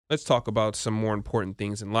Let's talk about some more important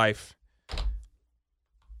things in life.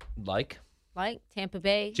 Like Tampa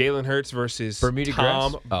Bay. Jalen Hurts versus Bermuda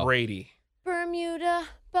Tom grass? Oh. Brady. Bermuda,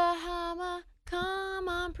 Bahama, come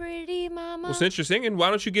on, pretty mama. Well, since you're singing, why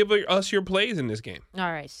don't you give us your plays in this game?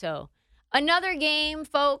 All right, so another game,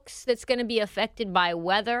 folks, that's going to be affected by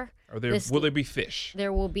weather. Will there be fish?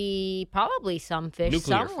 There will be probably some fish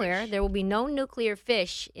Nuclear somewhere. fish. There will be no nuclear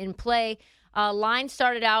fish in play. Line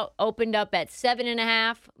started out, opened up at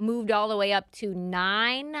 7.5, moved all the way up to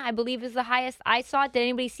 9, I believe is the highest I saw it. Did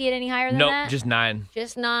anybody see it any higher than that? Nope, just 9.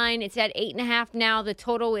 Just 9. It's at 8.5 now. The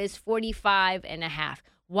total is 45.5.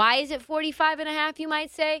 Why is it 45.5, you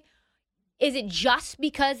might say? Is it just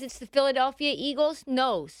because it's the Philadelphia Eagles?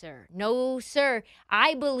 No, sir. No, sir.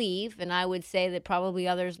 I believe, and I would say that probably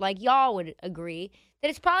others like y'all would agree, that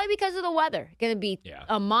it's probably because of the weather. It's going to be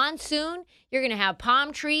a monsoon. You're going to have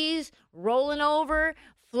palm trees rolling over,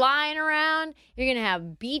 flying around. You're going to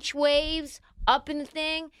have beach waves up in the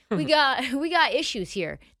thing. We got issues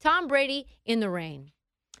here. Tom Brady in the rain.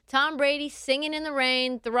 Tom Brady singing in the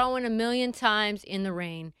rain, throwing 1,000,000 times in the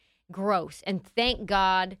rain. Gross. And thank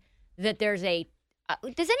God that there's a does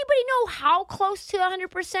anybody know how close to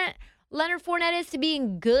 100% Leonard Fournette is to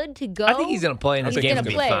being good to go? I think he's going to play in this game. He's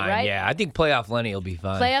Be play, fine. right? Yeah, I think playoff Lenny will be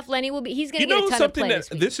fine. Playoff Lenny will be. He's going to get a ton something of play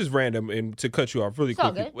that this week. is random, and to cut you off really It's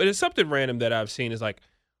all quickly, good. it's something random that I've seen is like,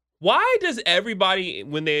 why does everybody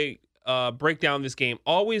when they break down this game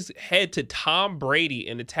always head to Tom Brady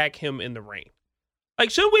and attack him in the rain? Like,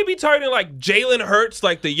 shouldn't we be targeting like Jalen Hurts,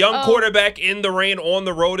 like the young quarterback in the rain on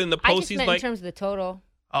the road in the I just postseason? meant Like, in terms of the total.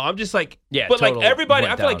 I'm just like, Yeah, but like total everybody,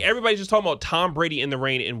 I went feel like down. everybody's just talking about Tom Brady in the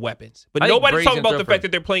rain and weapons, but I think nobody's Brady's talking gonna about the throw fact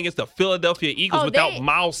that they're playing against the Philadelphia Eagles Oh, without they-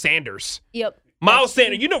 Miles Sanders. Yep. Miles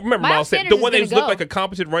Sanders, you don't remember Miles Sanders, the is one gonna that's looked go. like a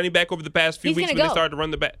competent running back over the past few He's weeks when gonna they go. started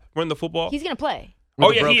to run the football. He's going to play. With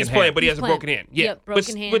Oh a yeah, he broken is playing, hand. but he has He's a broken playing. hand. Yeah, Yep,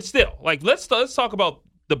 broken hand. But still, like let's talk about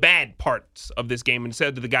the bad parts of this game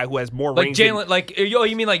instead of the guy who has more Like rings. Jalen,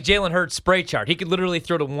 you mean like Jalen Hurts' spray chart? He could literally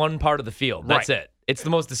throw to one part of the field. That's Right. it. It's the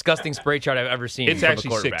most disgusting spray chart I've ever seen. It's from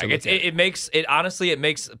actually a sick quarterback. to look at. It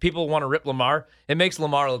makes people want to rip Lamar. It makes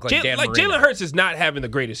Lamar look like Dan Marino. Jalen Hurts is not having the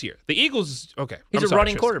greatest year. The Eagles, okay, He's I'm a sorry,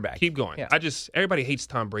 running Tristan. quarterback. Keep going. Yeah. Everybody hates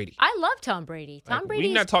Tom Brady. I love Tom Brady. Tom Brady.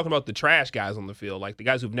 We're not talking about the trash guys on the field, like the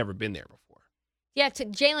guys who've never been there before. Yeah,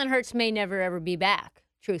 Jalen Hurts may never ever be back.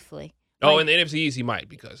 Truthfully. Oh, Like, in the NFC East, he might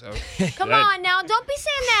because come on now, don't be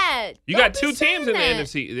saying that. You Don't got be two teams in the saying that.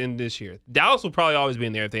 NFC in this year. Dallas will probably always be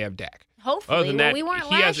in there if they have Dak. Hopefully, Other than well, that, we weren't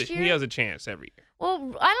he has last year. he has a chance every year.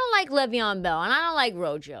 Well, I don't like Le'Veon Bell, and I don't like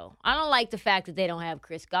Rojo. I don't like the fact that they don't have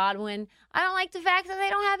Chris Godwin. I don't like the fact that they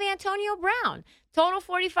don't have Antonio Brown. Total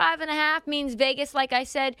 45.5 means Vegas, like I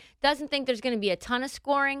said, doesn't think there's going to be a ton of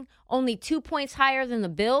scoring. Only 2 points higher than the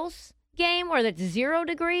Bills game, where that's 0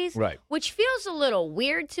 degrees. Right. Which feels a little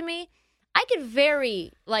weird to me. I could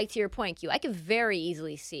to your point, Q, I could very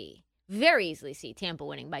easily see Tampa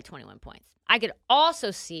winning by 21 points. I could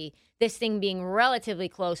also see this thing being relatively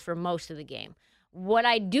close for most of the game. What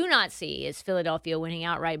I do not see is Philadelphia winning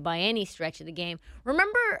outright by any stretch of the game.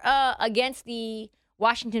 Remember against the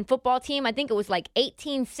Washington football team, I think it was like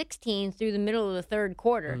 18-16 through the middle of the third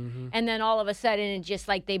quarter. Mm-hmm. And then all of a sudden, it just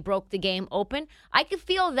like they broke the game open. I could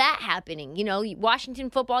feel that happening. You know, Washington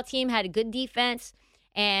football team had a good defense.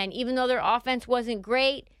 And even though their offense wasn't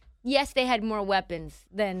great, yes, they had more weapons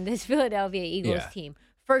than this Philadelphia Eagles team,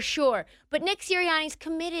 for sure. But Nick Sirianni's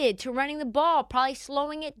committed to running the ball, probably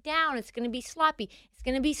slowing it down. It's going to be sloppy. It's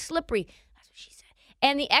going to be slippery. That's what she said.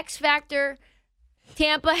 And the X factor,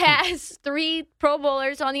 Tampa has 3 Pro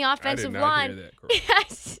Bowlers on the offensive line. Hear that, Corey.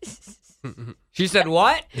 Yes. She said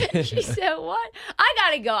what? She said, "What? I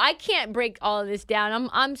gotta go. I can't break all of this down.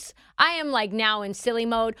 I am like now in silly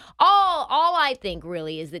mode. All I think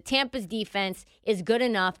really is that Tampa's defense is good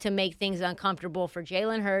enough to make things uncomfortable for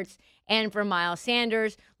Jalen Hurts and for Miles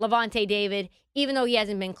Sanders. Levante David, even though he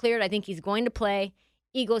hasn't been cleared, I think he's going to play.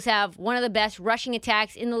 Eagles have one of the best rushing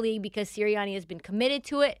attacks in the league because Sirianni has been committed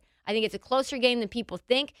to it. I think it's a closer game than people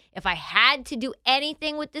think. If I had to do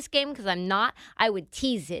anything with this game, because I'm not, I would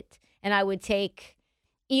tease it. And I would take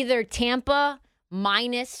either Tampa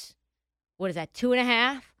minus,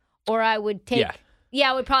 2.5? Or I would take,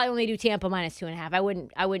 I would probably only do Tampa minus 2.5.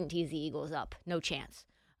 I wouldn't tease the Eagles up. No chance.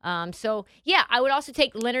 I would also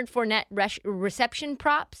take Leonard Fournette reception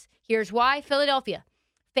props. Here's why. Philadelphia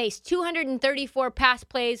faced 234 pass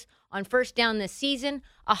plays on first down this season.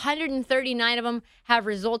 139 of them have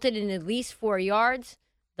resulted in at least 4 yards,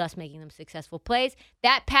 thus making them successful plays.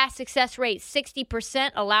 That pass success rate,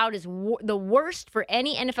 60%, allowed is the worst for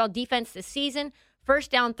any NFL defense this season. First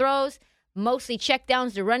down throws, mostly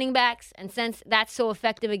checkdowns to running backs. And since that's so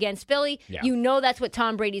effective against Philly, Yeah. you know that's what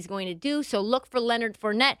Tom Brady's going to do. So look for Leonard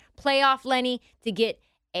Fournette, playoff Lenny, to get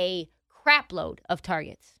a crap load of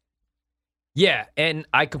targets. Yeah, and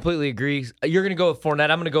I completely agree. You're going to go with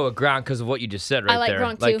Fournette. I'm going to go with Gronk because of what you just said right I like there.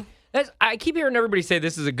 Gronk, too. I keep hearing everybody say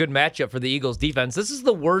this is a good matchup for the Eagles defense. This is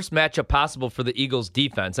the worst matchup possible for the Eagles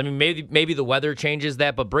defense. I mean, maybe the weather changes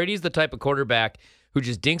that, but Brady's the type of quarterback who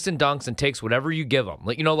just dinks and dunks and takes whatever you give him.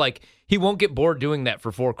 Like he won't get bored doing that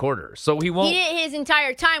for 4 quarters. So he won't. He did his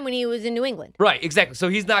entire time when he was in New England. Right, exactly. So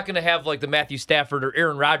he's not going to have like the Matthew Stafford or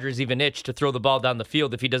Aaron Rodgers even itch to throw the ball down the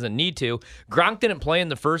field if he doesn't need to. Gronk didn't play in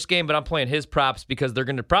the first game, but I'm playing his props because they're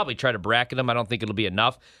going to probably try to bracket him. I don't think it'll be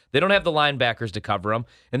enough. They don't have the linebackers to cover him,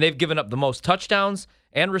 and they've given up the most touchdowns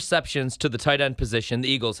and receptions to the tight end position, the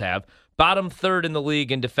Eagles have. Bottom 3rd in the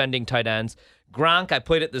league in defending tight ends. Gronk, I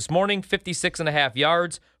played it this morning, 56.5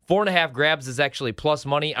 yards. 4.5 grabs is actually plus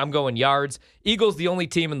money. I'm going yards. Eagles, the only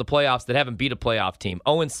team in the playoffs that haven't beat a playoff team.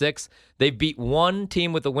 0-6. They've beat one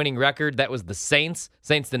team with a winning record. That was the Saints.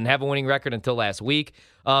 Saints didn't have a winning record until last week.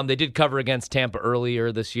 They did cover against Tampa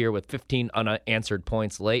earlier this year with 15 unanswered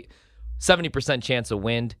points late. 70% chance of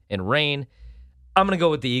wind and rain. I'm going to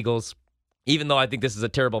go with the Eagles. Even though I think this is a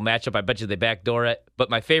terrible matchup, I bet you they backdoor it. But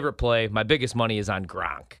my favorite play, my biggest money is on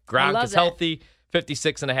Gronk. Gronk is healthy,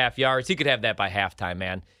 56.5 yards. He could have that by halftime,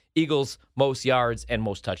 man. Eagles, most yards and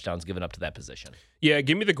most touchdowns given up to that position. Yeah,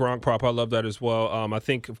 give me the Gronk prop. I love that as well. I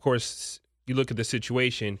think, of course, you look at the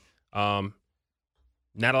situation, not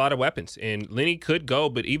a lot of weapons. And Lenny could go,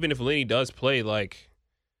 but even if Lenny does play,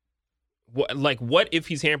 what if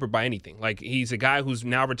he's hampered by anything? Like, he's a guy who's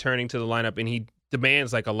now returning to the lineup, and he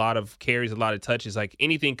demands like a lot of carries, a lot of touches. Like,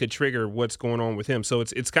 anything could trigger what's going on with him. So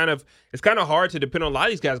it's kind of hard to depend on a lot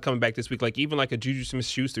of these guys coming back this week. Like, even like a Juju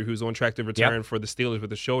Smith-Schuster who's on track to return for the Steelers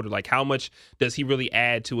with a shoulder. Like, how much does he really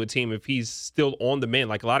add to a team if he's still on the mend?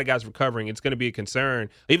 Like, a lot of guys recovering, it's going to be a concern.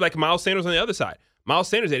 Even like Miles Sanders on the other side. Miles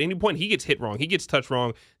Sanders, at any point, he gets hit wrong. He gets touched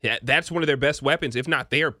wrong. That's one of their best weapons, if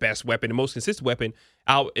not their best weapon, the most consistent weapon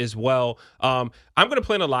out as well. I'm going to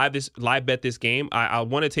plan a live bet this game. I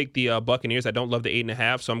want to take the Buccaneers. I don't love the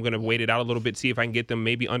 8.5, so I'm going to wait it out a little bit, see if I can get them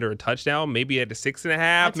maybe under a touchdown, maybe at the 6.5.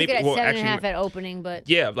 I took maybe it at 7.5 at opening, but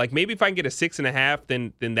yeah, like maybe if I can get a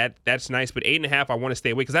 6.5, then that's nice. But 8.5, I want to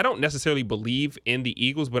stay away because I don't necessarily believe in the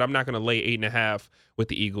Eagles, but I'm not going to lay 8.5 with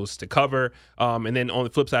the Eagles to cover. And then on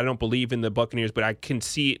the flip side, I don't believe in the Buccaneers, but I can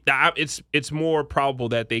see it's more probable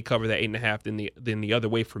that they cover that 8.5 than the other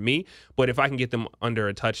way for me. But if I can get them under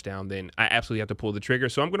a touchdown, then I absolutely have to pull the trigger.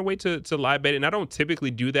 So I'm going to wait to live bet it. And I don't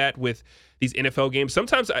typically do that with these NFL games.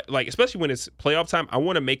 Sometimes, especially when it's playoff time, I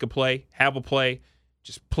want to make a play, have a play,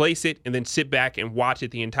 just place it, and then sit back and watch it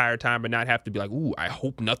the entire time and not have to be like, ooh, I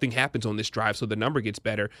hope nothing happens on this drive so the number gets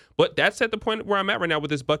better. But that's at the point where I'm at right now with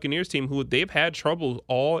this Buccaneers team, who they've had trouble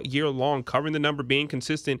all year long covering the number, being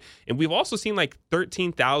consistent. And we've also seen like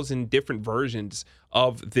 13,000 different versions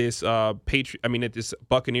of this this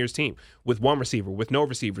Buccaneers team, with one receiver, with no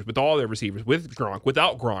receivers, with all their receivers, with Gronk,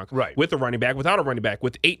 without Gronk, right, with a running back, without a running back,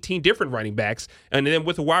 with 18 different running backs, and then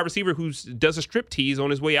with a wide receiver who does a strip tease on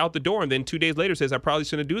his way out the door, and then 2 days later says, I probably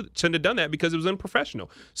shouldn't have done that because it was unprofessional.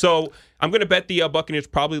 So I'm going to bet the Buccaneers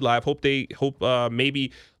probably live. Hope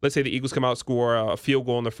maybe, let's say the Eagles come out, score a field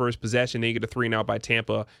goal in the first possession, then you get a 3-and-out by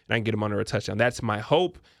Tampa, and I can get them under a touchdown. That's my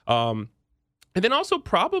hope. And then also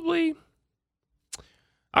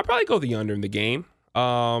I'll probably go the under in the game.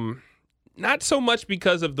 Not so much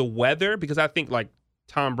because of the weather, because I think like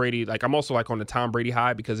Tom Brady, like I'm also like on the Tom Brady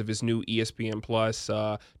high because of his new ESPN Plus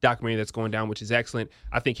documentary that's going down, which is excellent.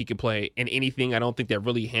 I think he can play in anything. I don't think that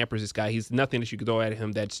really hampers this guy. He's nothing that you could throw at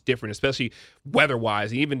him that's different, especially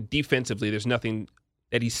weather-wise. And even defensively, there's nothing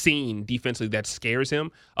that he's seen defensively that scares him.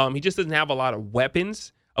 He just doesn't have a lot of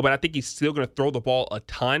weapons, but I think he's still going to throw the ball a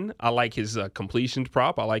ton. I like his completions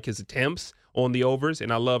prop. I like his attempts on the overs,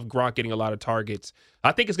 and I love Gronk getting a lot of targets.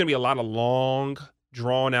 I think it's going to be a lot of long,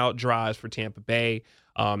 drawn-out drives for Tampa Bay,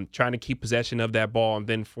 trying to keep possession of that ball. And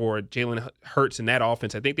then for Jalen Hurts in that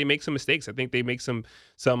offense, I think they make some mistakes. I think they make some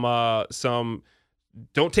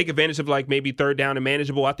don't take advantage of like maybe third down and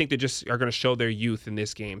manageable. I think they just are going to show their youth in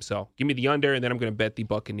this game. So give me the under, and then I'm going to bet the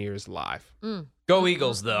Buccaneers live. Go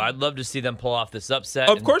Eagles, though. I'd love to see them pull off this upset.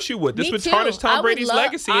 Of course you would. This Me would too. tarnish Tom I Brady's would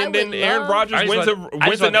legacy, I and then would Aaron love- Rodgers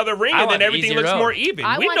wins another ring, and then everything looks more even.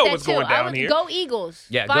 We know what's going down here. Go Eagles.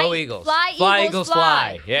 Yeah, Fight, go Eagles. Fly, Eagles,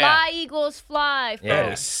 fly. Yeah. Fly, Eagles, fly. Yeah.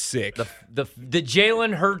 That is sick. The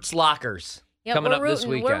Jalen Hurts lockers Yep, coming we're up rooting. this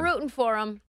weekend. We're rooting for them.